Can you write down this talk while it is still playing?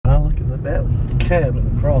at that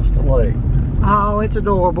cabin across the lake. Oh, it's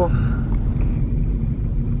adorable.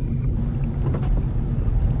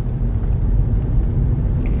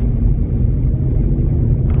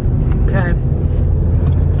 Okay.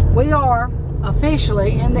 We are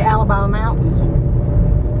officially in the Alabama mountains.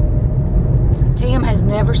 Tim has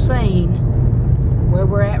never seen where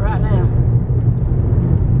we're at right now.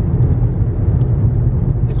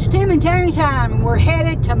 It's Tim and Tammy time, and we're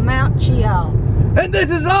headed to Mount Cheaha. And this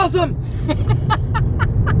is awesome!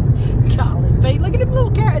 Golly, Pete, look at them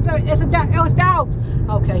little carrots. It's dogs.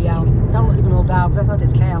 Okay, y'all, don't look at them little dogs. I thought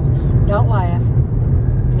it's cows. Don't laugh.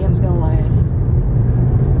 Tim's gonna laugh.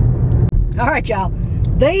 All right, y'all.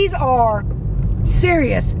 These are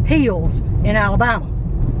serious hills in Alabama.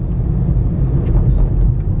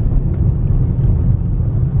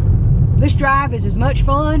 This drive is as much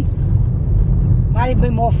fun. Might even be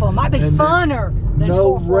more fun. Might be funner than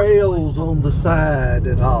no rails on the side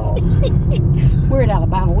at all. We're in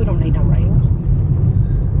Alabama. We don't need no rails.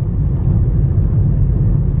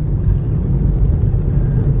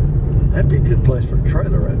 That'd be a good place for a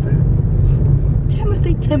trailer right there.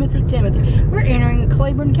 Timothy, Timothy, Timothy. We're entering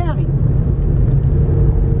Claiborne County.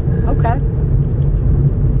 Okay.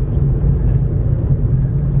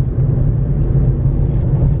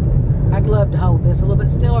 I'd love to hold this a little bit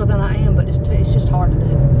stiller than I am, but it's just hard to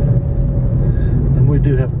do. And we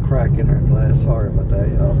do have a crack in our glass. Sorry about that,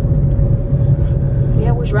 y'all.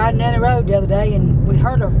 Yeah, we was riding down the road the other day and we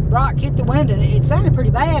heard a rock hit the window and it sounded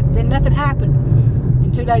pretty bad. Then nothing happened.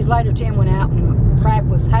 And 2 days later, Tim went out and the crack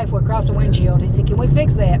was halfway across the windshield. He said, "Can we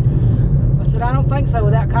fix that?" I said, "I don't think so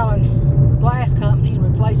without calling glass company and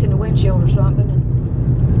replacing the windshield or something."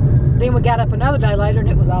 And then we got up another day later and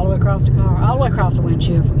it was all the way across the car, all the way across the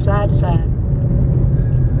windshield from side to side.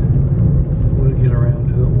 We'll get around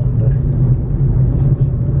to it one day.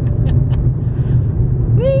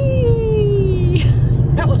 Whee!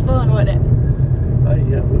 That was fun, wasn't it? Hey,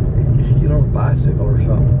 yeah, we'll get on a bicycle or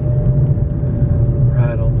something.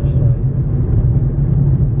 Ride on this thing.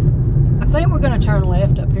 I think we're going to turn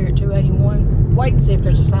left up here at 281. Wait and see if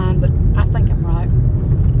there's a sign, but I think I'm right.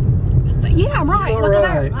 Yeah, I'm right. You're Look at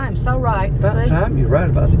right. that. I'm so right. About See? time you're right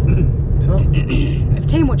about something. If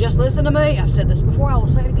Tim would just listen to me, I've said this before, I will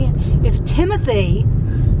say it again. If Timothy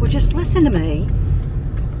would just listen to me,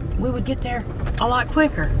 we would get there a lot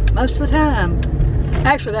quicker most of the time.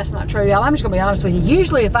 Actually, that's not true, y'all. I'm just going to be honest with you.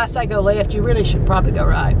 Usually, if I say go left, you really should probably go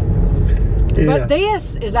right. Yeah. But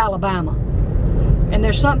this is Alabama. And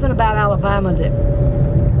there's something about Alabama that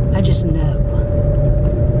I just know.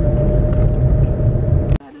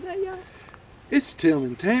 It's Tim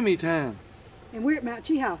and Tammy time. And we're at Mount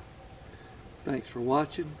Cheaha. Thanks for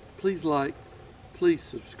watching. Please like, please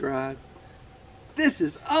subscribe. This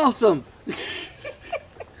is awesome.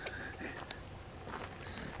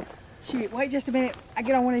 Shoot, wait just a minute. I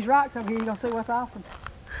get on one of these rocks over here, you're going to see what's awesome.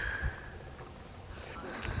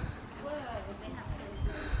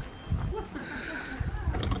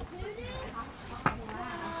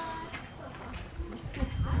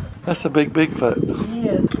 That's a big Bigfoot.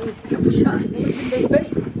 Yes, it's a big fish.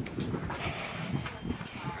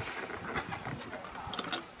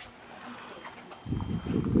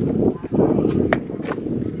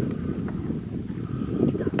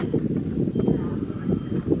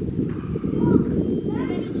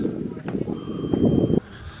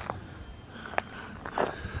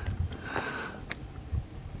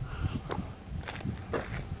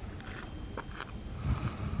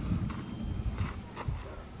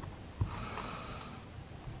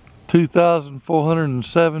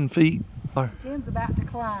 2,407 feet. Tim's about to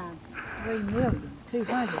climb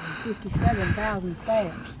 3,257,000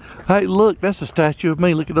 steps. Hey, look, that's a statue of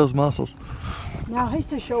me. Look at those muscles. No, he's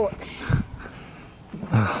too short.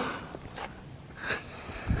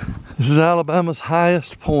 This is Alabama's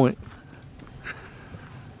highest point.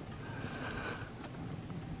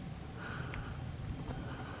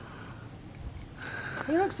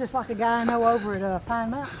 He looks just like a guy I know over at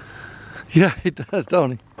Pine Mountain. Yeah, he does,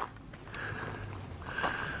 don't he?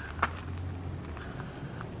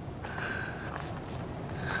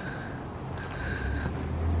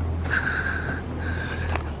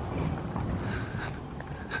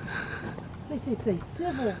 CCC,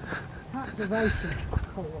 Civil Conservation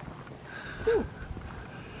Corps. Whew.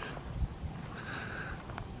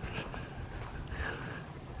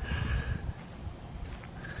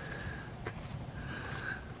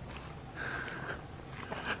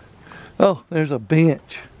 Oh, there's a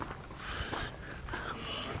bench.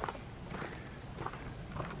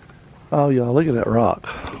 Oh, y'all, look at that rock.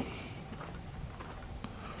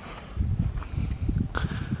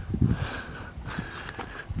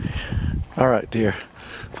 All right, dear.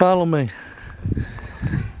 Follow me. I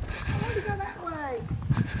want to go that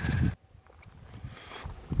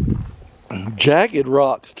way. Jagged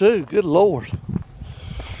rocks too, good Lord.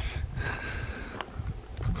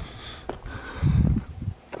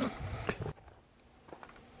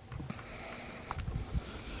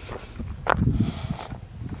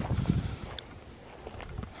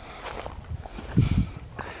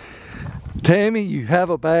 Tammy, you have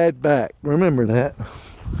a bad back. Remember that.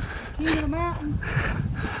 King of the mountain.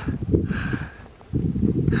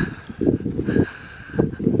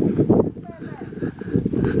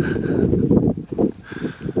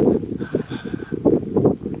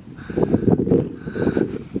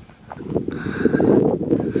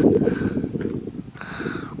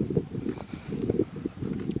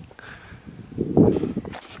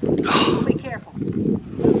 Be careful.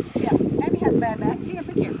 Yeah, Tammy has a bad back. Yeah,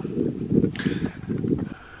 be careful.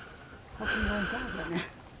 Hope you can go inside right now.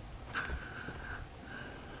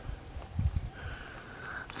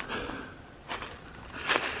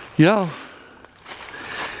 Y'all,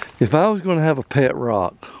 if I was going to have a pet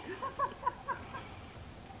rock,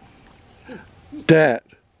 that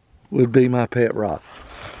would be my pet rock.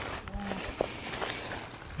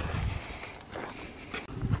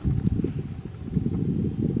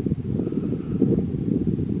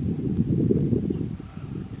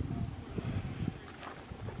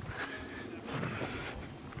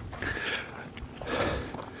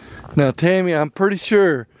 Now, Tammy, I'm pretty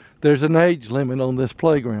sure there's an age limit on this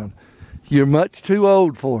playground. You're much too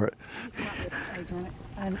old for it.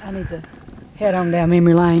 I need to head on down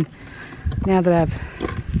memory lane now that I've...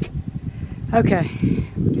 Okay.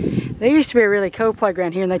 There used to be a really cool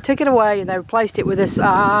playground here, and they took it away and they replaced it with this...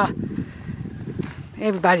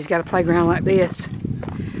 everybody's got a playground like this.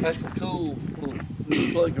 That's a cool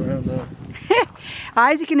little playground though.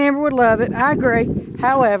 Isaac and Amber would love it. I agree.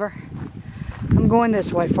 However, I'm going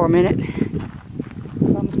this way for a minute.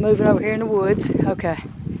 Something's moving over here in the woods. Okay.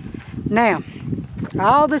 Now,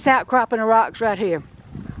 all this outcropping of rocks right here.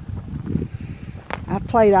 I've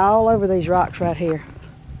played all over these rocks right here.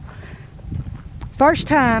 First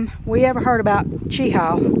time we ever heard about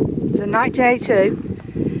Cheaha was in 1982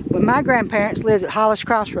 when my grandparents lived at Hollis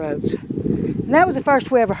Crossroads. And that was the first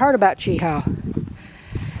we ever heard about Cheaha.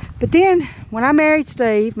 But then, when I married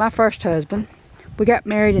Steve, my first husband, we got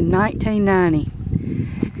married in 1990.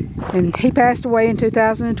 And he passed away in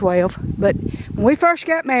 2012. But when we first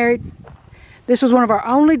got married, this was one of our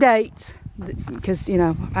only dates, because, you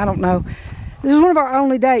know, I don't know. This was one of our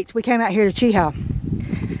only dates. We came out here to Cheaha.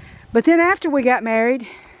 But then after we got married,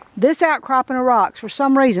 this outcropping of rocks, for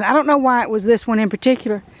some reason, I don't know why it was this one in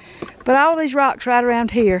particular, but all these rocks right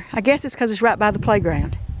around here, I guess it's because it's right by the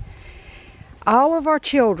playground. All of our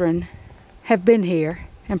children have been here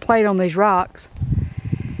and played on these rocks.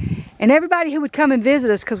 And everybody who would come and visit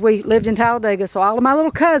us, because we lived in Talladega, so all of my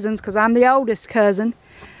little cousins, because I'm the oldest cousin,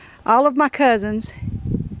 all of my cousins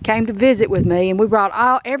came to visit with me, and we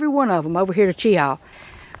brought every one of them over here to Cheaha.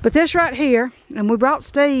 But this right here, and we brought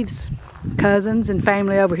Steve's cousins and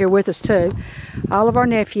family over here with us too, all of our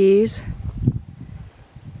nephews.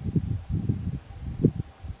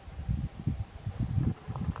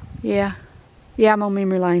 Yeah, I'm on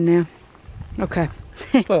memory lane now. Okay.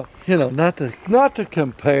 Well, you know, not to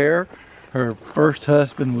compare her first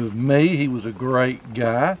husband with me. He was a great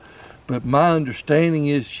guy, but my understanding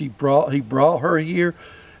is he brought her here,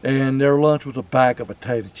 and their lunch was a bag of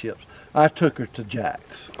potato chips. I took her to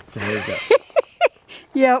Jack's. So there you go.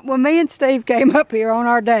 Yeah, when me and Steve came up here on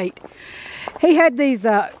our date, he had these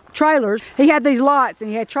trailers. He had these lots, and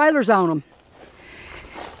he had trailers on them.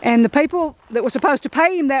 And the people that were supposed to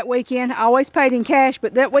pay him that weekend always paid in cash,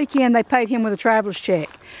 but that weekend they paid him with a traveler's check.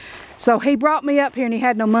 So he brought me up here and he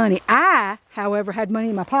had no money. I, however, had money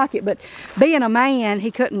in my pocket, but being a man, he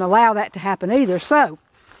couldn't allow that to happen either. So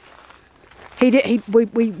we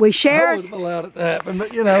shared. I wouldn't have allowed it to happen,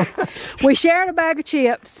 but you know. We shared a bag of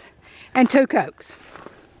chips and 2 Cokes.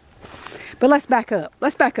 But let's back up.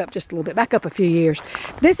 Let's back up just a little bit. Back up a few years.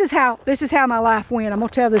 This is how my life went. I'm gonna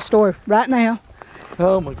tell this story right now.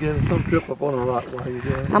 Oh my goodness, don't trip up on a rock while you're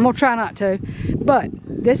doing it. I'm gonna try not to, but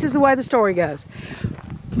this is the way the story goes.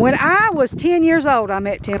 When I was 10 years old, I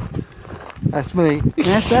met Tim. That's me.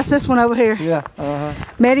 That's this one over here. Yeah,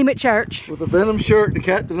 Met him at church. with a Venom shirt and a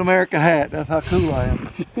Captain America hat. That's how cool I am.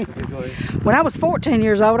 When I was 14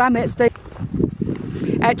 years old, I met Steve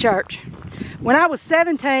at church. When I was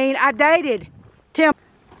 17, I dated Tim.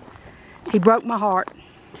 He broke my heart.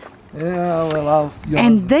 Yeah, well, I was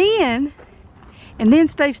young. And then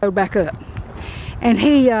Steve showed back up. And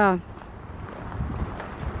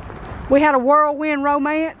we had a whirlwind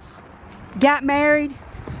romance, got married,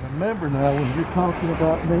 remember now when you're talking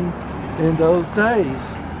about me in those days.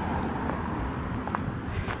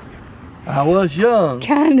 I was young.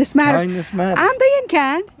 Kindness matters. Kindness matters. I'm being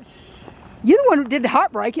kind. You're the one who did the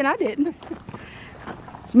heartbreaking. I didn't.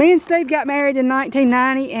 So me and Steve got married in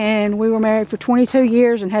 1990, and we were married for 22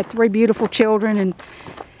 years and had 3 beautiful children. And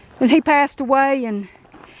when he passed away, and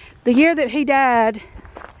the year that he died,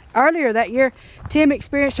 earlier that year, Tim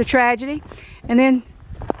experienced a tragedy, and then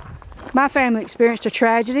my family experienced a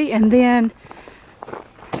tragedy, and then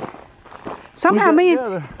somehow me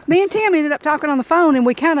and Tim ended up talking on the phone, and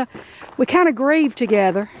we kind of grieved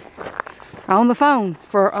together on the phone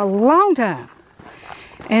for a long time.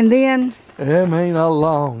 And then I mean a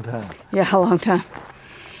long time. Yeah, a long time.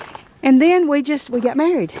 And then we got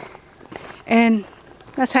married, and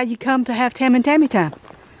that's how you come to have Tam and Tammy time.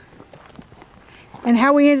 And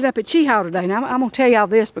how we ended up at Cheaha today. Now I'm gonna tell y'all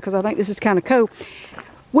this because I think this is kind of cool.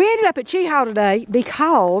 We ended up at Cheaha today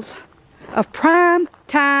because of Prime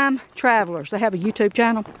Time Travelers. They have a YouTube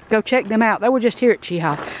channel. Go check them out. They were just here at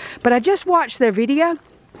Cheaha. But I just watched their video,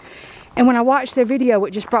 and when I watched their video,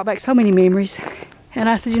 it just brought back so many memories. And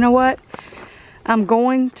I said, you know what? I'm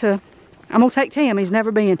gonna take Tim. He's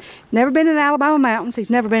never been in the Alabama mountains. He's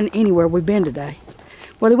never been anywhere we've been today.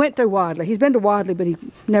 Well, he went through Wadley. He's been to Wadley, but he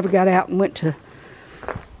never got out and went to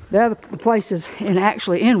the other places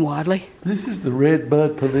actually in Wadley. This is the Red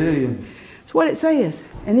Bud Pavilion. That's what it says.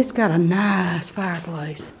 And it's got a nice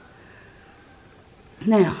fireplace.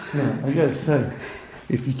 Now, I gotta say,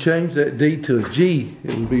 if you change that D to a G,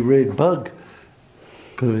 it would be Red Bug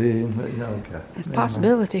Pavilion. Okay. it's a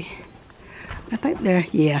possibility. I think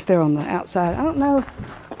they're on the outside. I don't know.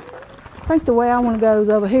 I think the way I want to go is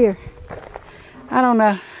over here. I don't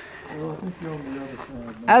know. Well, I think you're on the other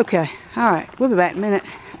side now. Okay, all right, we'll be back in a minute.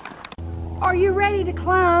 Are you ready to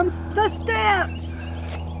climb the steps?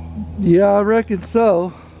 Yeah, I reckon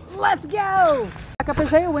so. Let's go. Back up his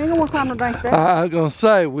hill. We ain't gonna climb no dang steps. I was gonna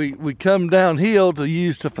say, we come downhill to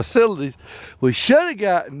use the facilities. We should have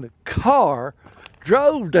gotten the car,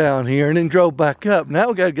 drove down here, and then drove back up. Now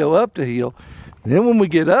we gotta go up the hill. And then when we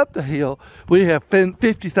get up the hill, we have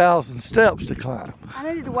 50,000 steps to climb. I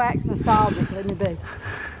needed to wax nostalgic, let me be.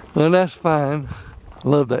 Well, that's fine. I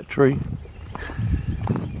love that tree.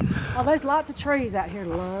 Oh, there's lots of trees out here to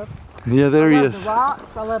love. Yeah, there he I love is. the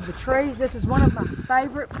rocks, I love the trees. This is one of my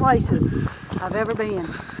favorite places I've ever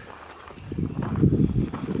been.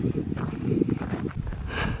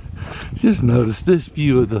 Just notice this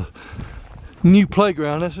view of the new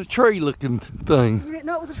playground. That's a tree looking thing. You didn't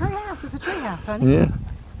know it was a tree house. It's a tree house, honey. Yeah.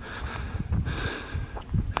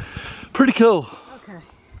 Pretty cool. Okay.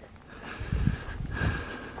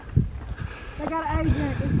 They got an age in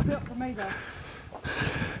it. This is built for me, though.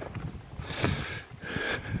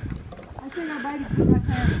 I think our baby's right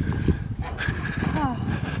there. Oh.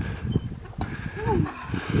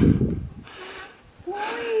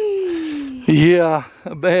 Yeah,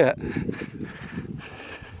 I bet.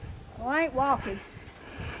 Well, I ain't walking.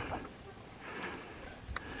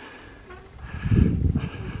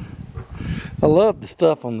 I love the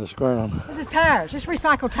stuff on this ground. This is tires. Just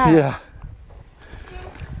recycled tires. Yeah.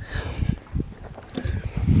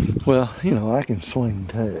 Well, you know, I can swing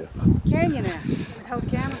too. Can you now? Let me hold the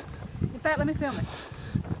camera. In fact, let me film it.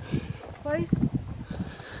 Please.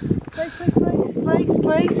 Please, please, please, please,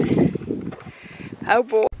 please. Oh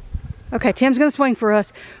boy. Okay, Tim's gonna swing for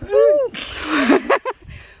us. Whee!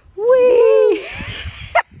 I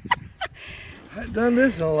haven't done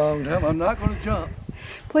this in a long time. I'm not going to jump.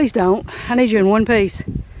 Please don't. I need you in one piece.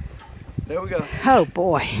 There we go. Oh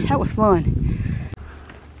boy, that was fun.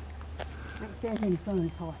 I can stand here in the sun,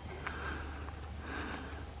 it's hot.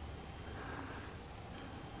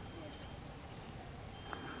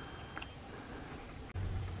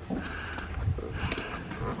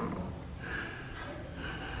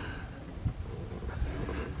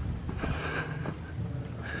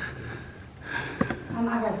 I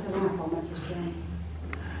gotta sit down for much this journey.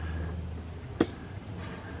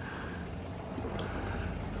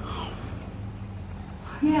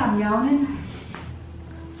 Yeah, I'm yawning.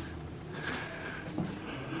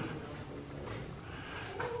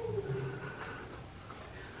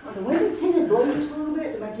 Well, the wind is tending to blow just a little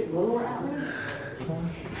bit to make it lower out there.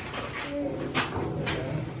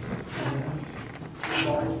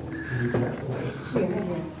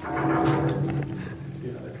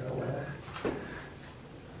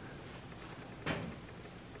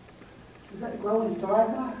 Is that the glowing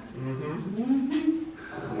stalagmites? Mm-hmm.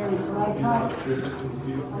 Mm-hmm. Any stalactites? Ain't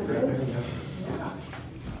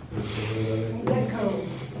that cold?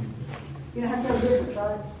 You don't have to tell the difference,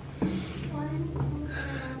 right?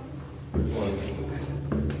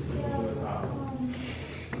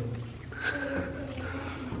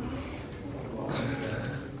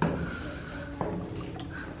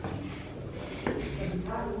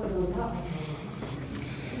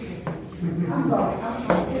 sorry. I have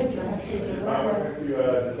a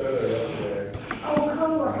picture. Oh,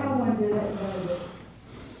 cool. I kind of want to do that today,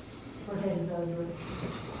 but we're heading over it.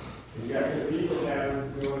 You got your people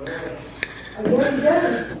down doing that. Oh,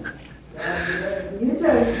 yes, you do. You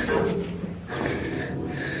do.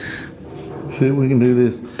 See if we can do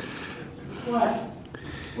this. What?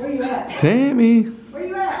 Where you at? Tammy, Where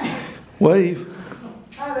you at? wave.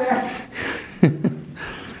 Hi there.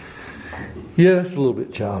 Yeah, it's a little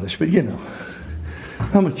bit childish, but you know,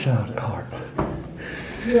 I'm a child at heart.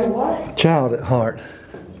 You're what? Child at heart.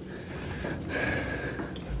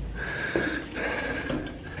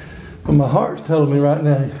 But my heart's telling me right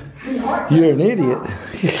now, you're an idiot.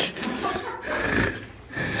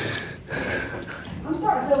 I'm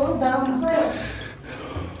starting to feel a little down myself.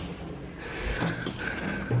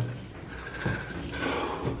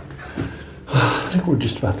 I think we're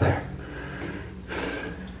just about there.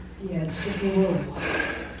 Yeah, it's just a little.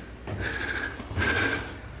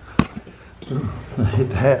 I hit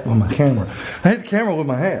the hat with my camera. I hit the camera with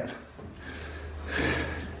my hat.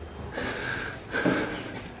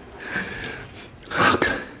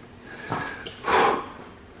 Okay.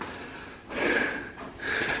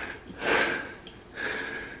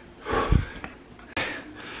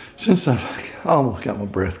 Since I almost got my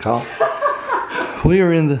breath caught, we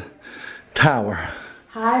are in the tower.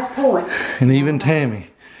 Highest point. And even Tammy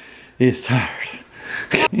is tired.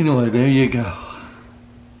 You know what, there you go.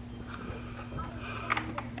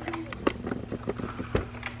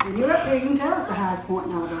 When you're up there, you can tell it's the highest point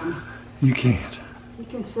in Alabama. You can't. You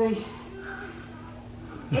can see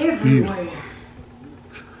It's everywhere. beautiful.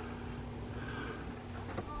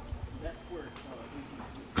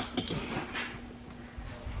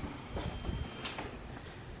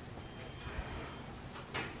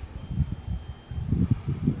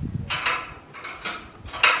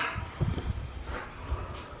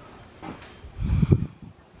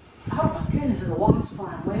 Oh my goodness, there's a wasp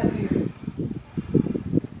flying way up here.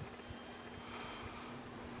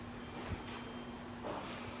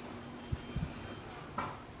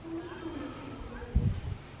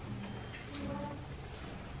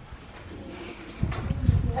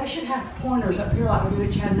 They should have pointers up here like we do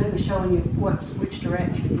at Chattanooga showing you which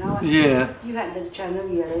direction, you know? Yeah. You haven't been to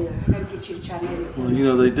Chattanooga yet either. I gotta get you to Chattanooga. Well, you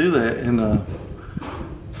know, they do that in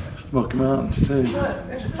Smoky Mountains too. Look,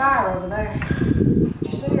 there's a fire over there.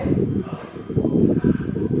 Did you see it?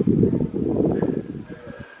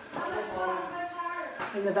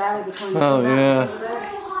 In the valley between the two Oh, mountains yeah. over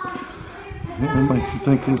there. It makes you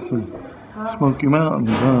think it's the Smoky Mountains,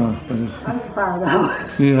 huh? But it's, That's a fire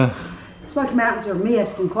though. yeah. Smoky Mountains are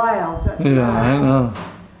mist and clouds. That's Yeah, fire. I know.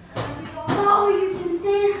 Oh, you can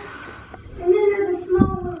stand, and then there's a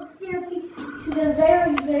small little staircase to the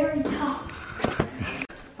very, very top.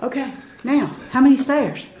 Okay, now, how many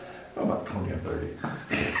stairs? About 20 or 30.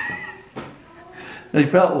 They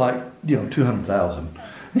felt like, 200,000.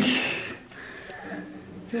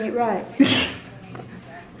 You ain't right.